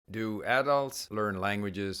Do adults learn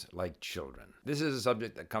languages like children? This is a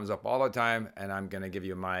subject that comes up all the time, and I'm going to give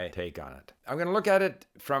you my take on it. I'm going to look at it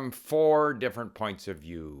from 4 different points of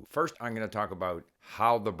view. First, I'm going to talk about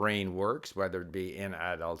how the brain works, whether it be in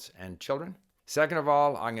adults and children. Second of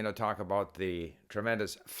all, I'm going to talk about the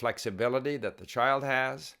tremendous flexibility that the child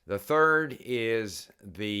has. The third is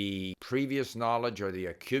the previous knowledge or the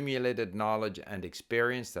accumulated knowledge and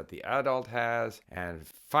experience that the adult has. And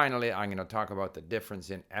finally, I'm going to talk about the difference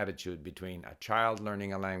in attitude between a child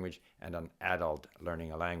learning a language and an adult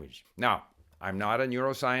learning a language. Now, I'm not a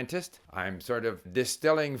neuroscientist. I'm sort of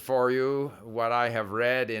distilling for you what I have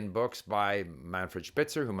read in books by Manfred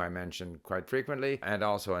Spitzer, whom I mention quite frequently, and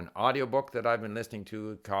also an audiobook that I've been listening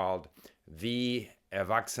to called Wie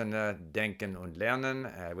Erwachsene Denken und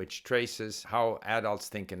Lernen, which traces how adults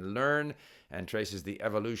think and learn and traces the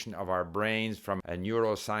evolution of our brains from a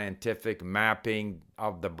neuroscientific mapping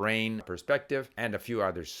of the brain perspective and a few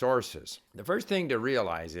other sources. The first thing to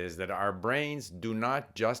realize is that our brains do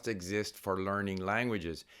not just exist for learning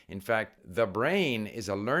languages. In fact, the brain is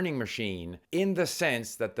a learning machine in the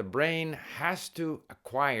sense that the brain has to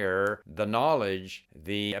acquire the knowledge,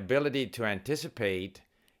 the ability to anticipate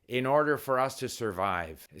in order for us to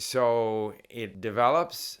survive. So it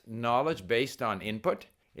develops knowledge based on input.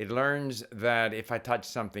 It learns that if I touch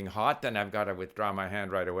something hot, then I've got to withdraw my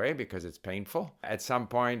hand right away because it's painful. At some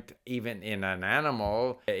point, even in an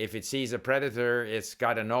animal, if it sees a predator, it's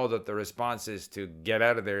got to know that the response is to get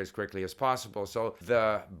out of there as quickly as possible. So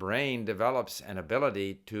the brain develops an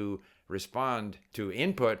ability to respond to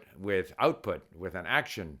input with output, with an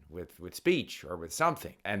action, with speech, or with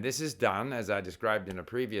something. And this is done, as I described in a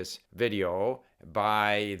previous video,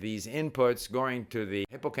 by these inputs going to the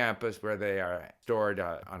hippocampus where they are stored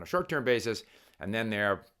on a short-term basis, and then they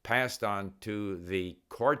are passed on to the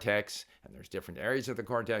cortex, and there's different areas of the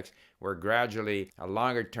cortex where gradually a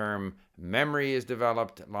longer-term memory is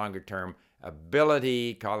developed, longer-term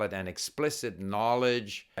ability, call it an explicit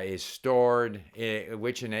knowledge, is stored,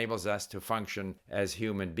 which enables us to function as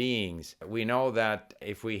human beings. We know that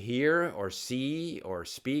if we hear or see or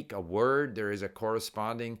speak a word, there is a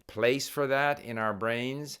corresponding place for that in our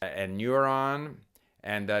brains, a neuron,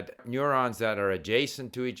 and that neurons that are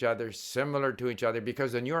adjacent to each other, similar to each other,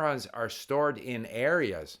 because the neurons are stored in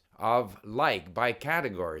areas of like by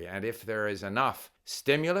category. And if there is enough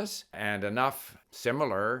stimulus and enough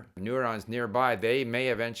similar neurons nearby, they may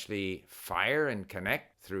eventually fire and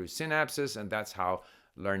connect through synapses, and that's how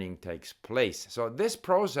learning takes place. So this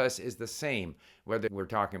process is the same whether we're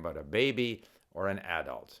talking about a baby or an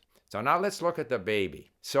adult. So now let's look at the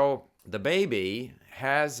baby. So the baby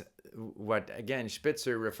has what, again,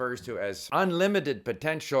 Spitzer refers to as unlimited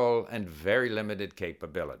potential and very limited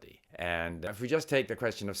capability. And if we just take the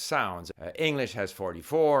question of sounds, English has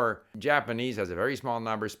 44, Japanese has a very small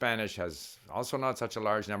number, Spanish has also not such a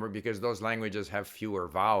large number because those languages have fewer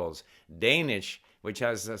vowels. Danish, which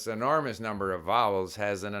has this enormous number of vowels,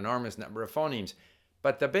 has an enormous number of phonemes.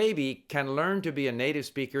 But the baby can learn to be a native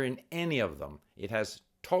speaker in any of them. It has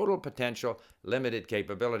total potential, limited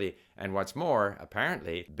capability. And what's more,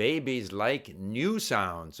 apparently, babies like new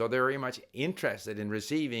sounds. So they're very much interested in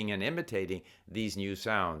receiving and imitating these new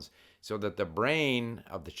sounds. So that the brain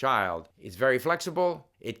of the child is very flexible.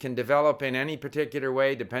 It can develop in any particular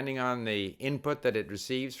way depending on the input that it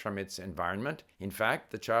receives from its environment. In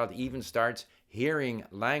fact, the child even starts hearing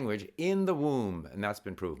language in the womb, and that's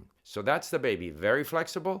been proven. So that's the baby, very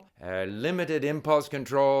flexible, limited impulse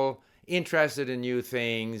control, interested in new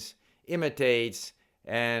things, imitates,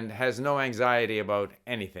 and has no anxiety about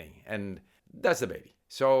anything. And that's the baby.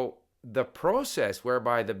 So the process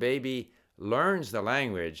whereby the baby learns the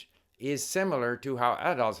language is similar to how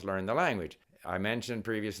adults learn the language. I mentioned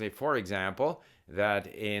previously, for example, that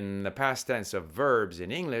in the past tense of verbs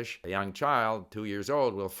in English, a young child, 2 years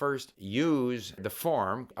old, will first use the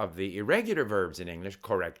form of the irregular verbs in English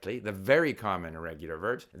correctly, the very common irregular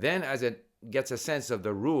verbs. Then as it gets a sense of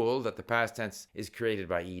the rule that the past tense is created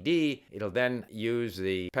by ed, it'll then use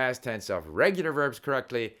the past tense of regular verbs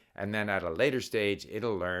correctly, and then at a later stage,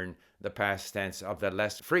 it'll learn the past tense of the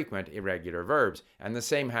less frequent irregular verbs. And the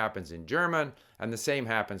same happens in German, and the same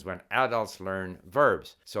happens when adults learn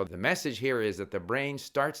verbs. So the message here is that the brain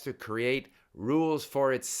starts to create rules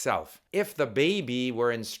for itself. If the baby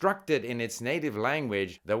were instructed in its native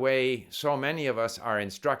language the way so many of us are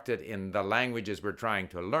instructed in the languages we're trying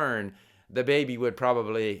to learn, the baby would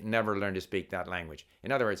probably never learn to speak that language.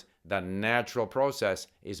 In other words, the natural process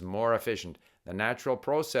is more efficient. The natural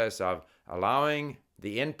process of allowing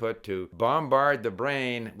the input to bombard the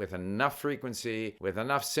brain with enough frequency, with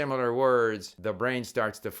enough similar words, the brain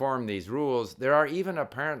starts to form these rules. There are even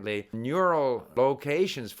apparently neural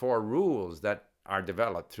locations for rules that are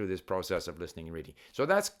developed through this process of listening and reading. So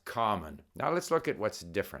that's common. Now let's look at what's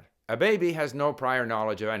different. A baby has no prior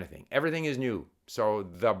knowledge of anything. Everything is new. So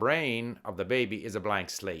the brain of the baby is a blank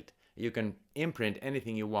slate. You can imprint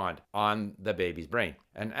anything you want on the baby's brain.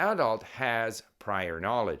 An adult has prior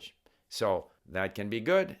knowledge. So that can be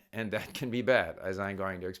good and that can be bad, as I'm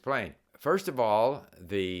going to explain. First of all,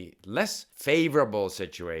 the less favorable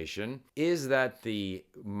situation is that the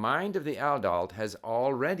mind of the adult has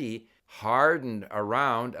already hardened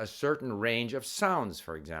around a certain range of sounds,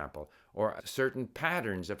 for example, or certain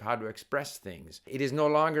patterns of how to express things. It is no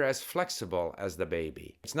longer as flexible as the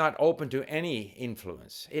baby. It's not open to any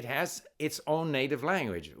influence. It has its own native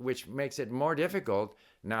language, which makes it more difficult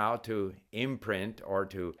now to imprint or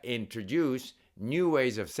to introduce new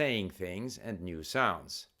ways of saying things and new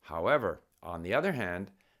sounds. However, on the other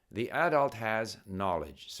hand, the adult has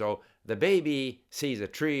knowledge. So the baby sees a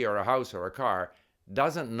tree or a house or a car,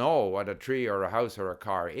 doesn't know what a tree or a house or a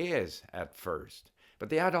car is at first. But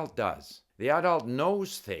the adult does. The adult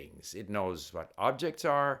knows things. It knows what objects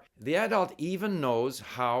are. The adult even knows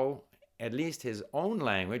how at least his own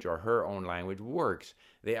language or her own language works.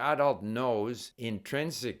 The adult knows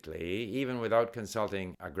intrinsically, even without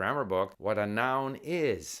consulting a grammar book, what a noun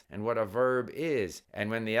is and what a verb is.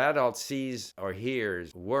 And when the adult sees or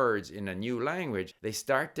hears words in a new language, they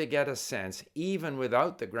start to get a sense, even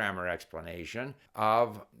without the grammar explanation,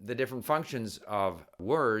 of the different functions of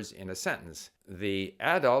words in a sentence. The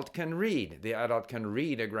adult can read. The adult can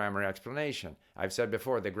read a grammar explanation. I've said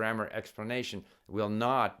before, the grammar explanation will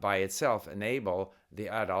not by itself enable the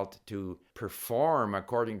adult to perform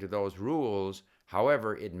according to those rules.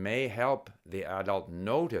 However, it may help the adult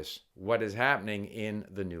notice what is happening in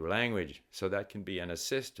the new language. So that can be an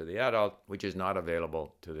assist to the adult, which is not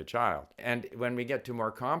available to the child. And when we get to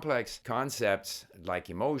more complex concepts like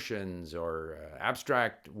emotions or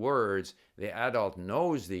abstract words, the adult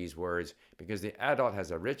knows these words because the adult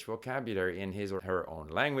has a rich vocabulary in his or her own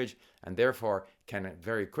language and therefore can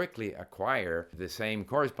very quickly acquire the same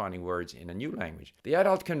corresponding words in a new language. The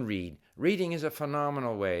adult can read. Reading is a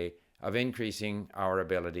phenomenal way of increasing our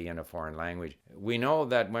ability in a foreign language. We know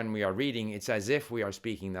that when we are reading, it's as if we are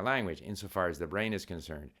speaking the language insofar as the brain is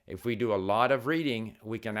concerned. If we do a lot of reading,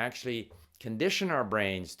 we can actually condition our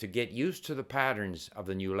brains to get used to the patterns of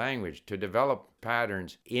the new language, to develop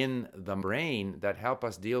patterns in the brain that help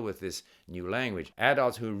us deal with this new language.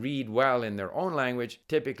 Adults who read well in their own language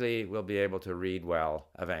typically will be able to read well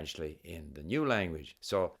eventually in the new language.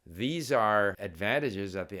 So these are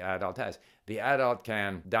advantages that the adult has. The adult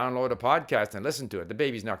can download a podcast and listen to it. The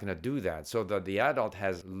baby's not going to do that. So the adult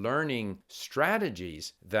has learning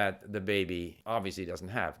strategies that the baby obviously doesn't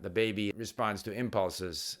have. The baby responds to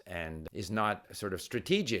impulses and is not sort of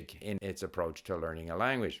strategic in its approach to learning a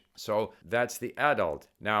language. So that's the adult.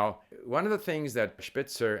 Now, one of the things that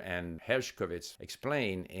Spitzer and Hershkovitz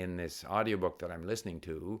explain in this audiobook that I'm listening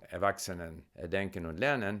to, Erwachsenen Denken und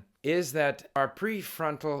Lernen, is that our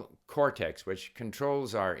prefrontal cortex, which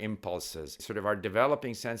controls our impulses, sort of our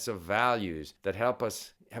developing sense of values that help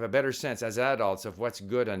us have a better sense as adults of what's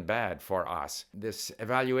good and bad for us. This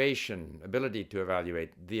evaluation, ability to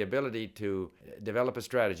evaluate, the ability to develop a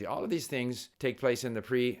strategy, all of these things take place in the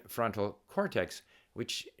prefrontal cortex,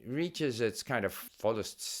 which reaches its kind of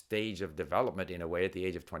fullest stage of development in a way at the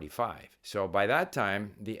age of 25. So by that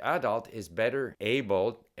time, the adult is better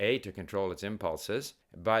able, A, to control its impulses,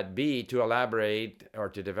 but B, to elaborate or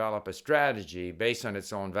to develop a strategy based on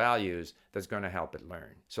its own values that's going to help it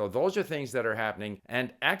learn. So those are things that are happening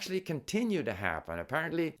and actually continue to happen.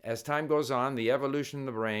 Apparently, as time goes on, the evolution of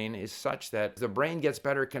the brain is such that the brain gets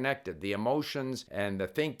better connected. The emotions and the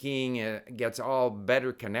thinking gets all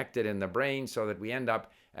better connected in the brain so that we end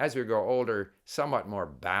up, as we grow older, somewhat more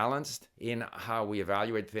balanced in how we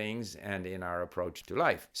evaluate things and in our approach to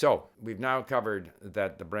life. So we've now covered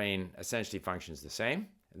that the brain essentially functions the same,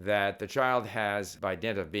 that the child has, by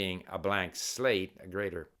dint of being a blank slate, a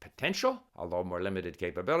greater potential, although more limited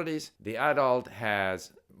capabilities. The adult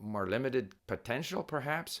has more limited potential,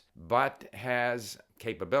 perhaps, but has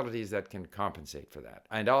capabilities that can compensate for that.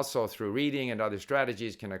 And also through reading and other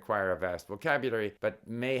strategies can acquire a vast vocabulary, but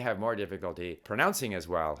may have more difficulty pronouncing as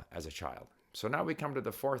well as a child. So now we come to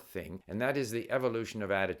the fourth thing, and that is the evolution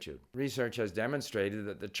of attitude. Research has demonstrated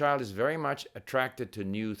that the child is very much attracted to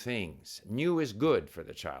new things. New is good for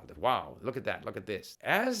the child. Wow, look at that, look at this.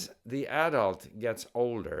 As the adult gets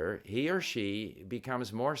older, he or she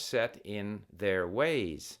becomes more set in their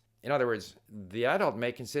ways. In other words, the adult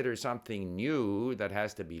may consider something new that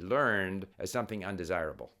has to be learned as something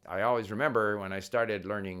undesirable. I always remember when I started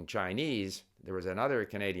learning Chinese, there was another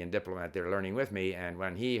Canadian diplomat there learning with me, and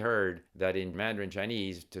when he heard that in Mandarin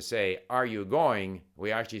Chinese to say, "Are you going?"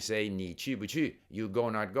 we actually say, "Ni qu bu qu," you go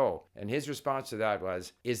not go. And his response to that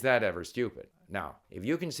was, "Is that ever stupid?" Now, if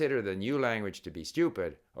you consider the new language to be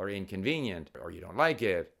stupid or inconvenient, or you don't like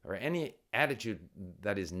it, or any attitude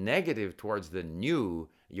that is negative towards the new,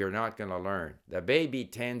 you're not going to learn. The baby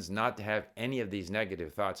tends not to have any of these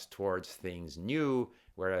negative thoughts towards things new,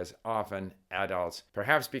 whereas often adults,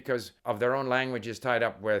 perhaps because of their own language is tied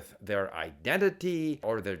up with their identity,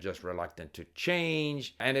 or they're just reluctant to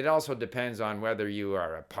change. And it also depends on whether you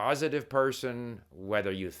are a positive person,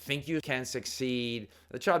 whether you think you can succeed.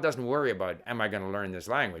 The child doesn't worry about, am I going to learn this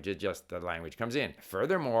language? It's just the language comes in.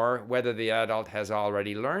 Furthermore, whether the adult has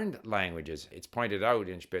already learned languages. It's pointed out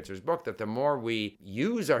in Spitzer's book that the more we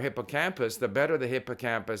use our hippocampus, the better the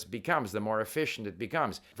hippocampus becomes, the more efficient it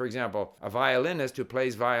becomes. For example, a violinist who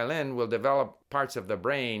plays violin will develop parts of the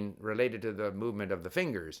brain related to the movement of the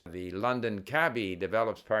fingers. The London cabbie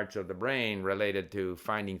develops parts of the brain related to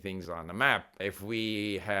finding things on the map. If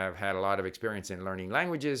we have had a lot of experience in learning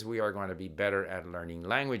languages, we are going to be better at learning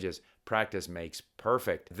languages. Practice makes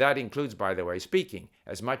perfect. That includes, by the way, speaking.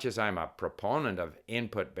 As much as I'm a proponent of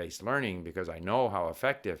input-based learning because I know how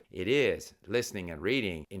effective it is, listening and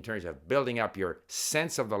reading, in terms of building up your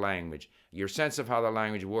sense of the language, your sense of how the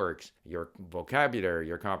language works, your vocabulary,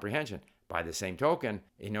 your comprehension. By the same token,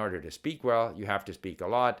 in order to speak well, you have to speak a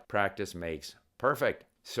lot. Practice makes perfect.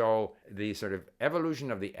 So the sort of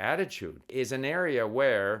evolution of the attitude is an area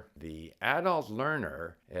where the adult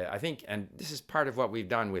learner, I think, and this is part of what we've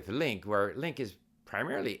done with Link, where Link is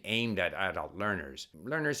primarily aimed at adult learners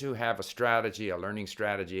who have a strategy, a learning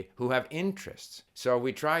strategy, who have interests. So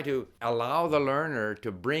we try to allow the learner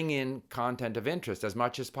to bring in content of interest as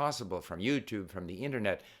much as possible from YouTube, from the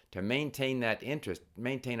internet, to maintain that interest,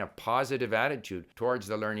 maintain a positive attitude towards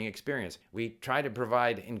the learning experience. We try to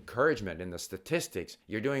provide encouragement in the statistics.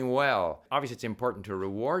 You're doing well. Obviously, it's important to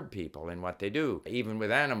reward people in what they do. Even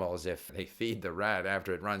with animals, if they feed the rat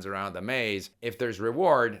after it runs around the maze, if there's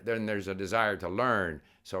reward, then there's a desire to learn.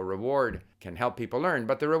 So reward can help people learn,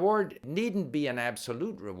 but the reward needn't be an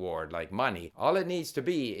absolute reward like money. All it needs to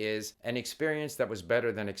be is an experience that was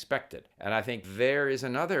better than expected. And I think there is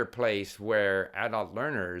another place where adult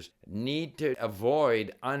learners need to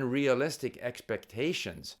avoid unrealistic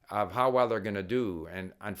expectations of how well they're going to do.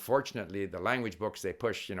 And unfortunately, the language books they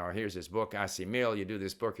push, here's this book, Asimil, you do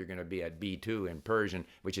this book, you're going to be at B2 in Persian,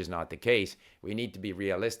 which is not the case. We need to be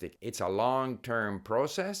realistic. It's a long-term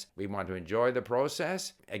process. We want to enjoy the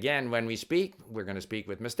process. Again, when we speak, we're going to speak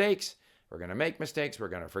with mistakes. We're going to make mistakes. We're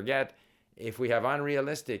going to forget. If we have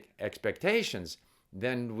unrealistic expectations,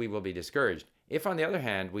 then we will be discouraged. If, on the other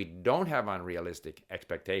hand, we don't have unrealistic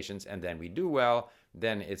expectations and then we do well,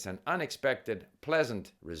 then it's an unexpected,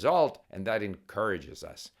 pleasant result, and that encourages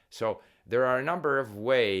us. So there are a number of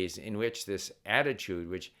ways in which this attitude,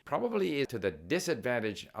 which probably is to the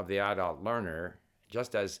disadvantage of the adult learner,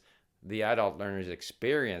 just as the adult learner's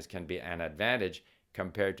experience can be an advantage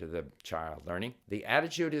compared to the child learning, the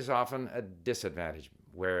attitude is often a disadvantage,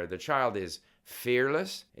 where the child is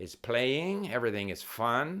fearless, is playing, everything is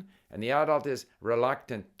fun, and the adult is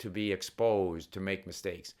reluctant to be exposed, to make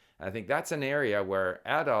mistakes. And I think that's an area where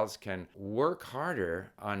adults can work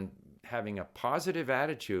harder on having a positive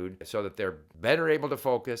attitude so that they're better able to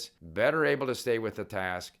focus, better able to stay with the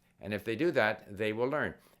task, and if they do that, they will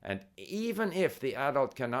learn. And even if the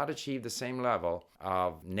adult cannot achieve the same level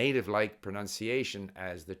of native-like pronunciation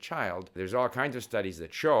as the child, there's all kinds of studies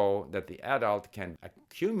that show that the adult can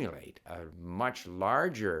accumulate a much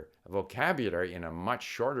larger vocabulary in a much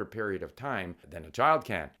shorter period of time than a child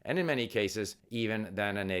can, and in many cases, even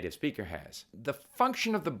than a native speaker has. The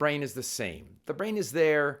function of the brain is the same. The brain is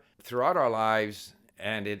there throughout our lives,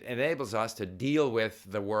 and it enables us to deal with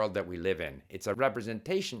the world that we live in. It's a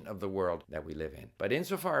representation of the world that we live in. But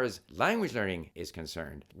insofar as language learning is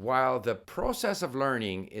concerned, while the process of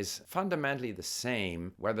learning is fundamentally the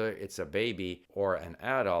same, whether it's a baby or an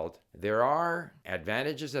adult, there are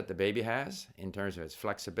advantages that the baby has in terms of its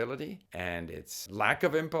flexibility and its lack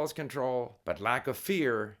of impulse control, but lack of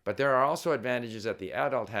fear. But there are also advantages that the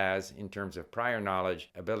adult has in terms of prior knowledge,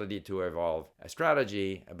 ability to evolve a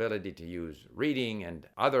strategy, ability to use reading and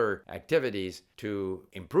other activities to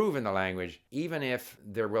improve in the language, even if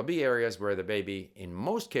there will be areas where the baby, in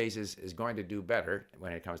most cases, is going to do better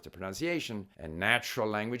when it comes to pronunciation and natural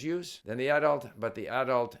language use than the adult, but the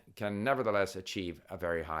adult can nevertheless achieve a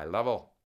very high level.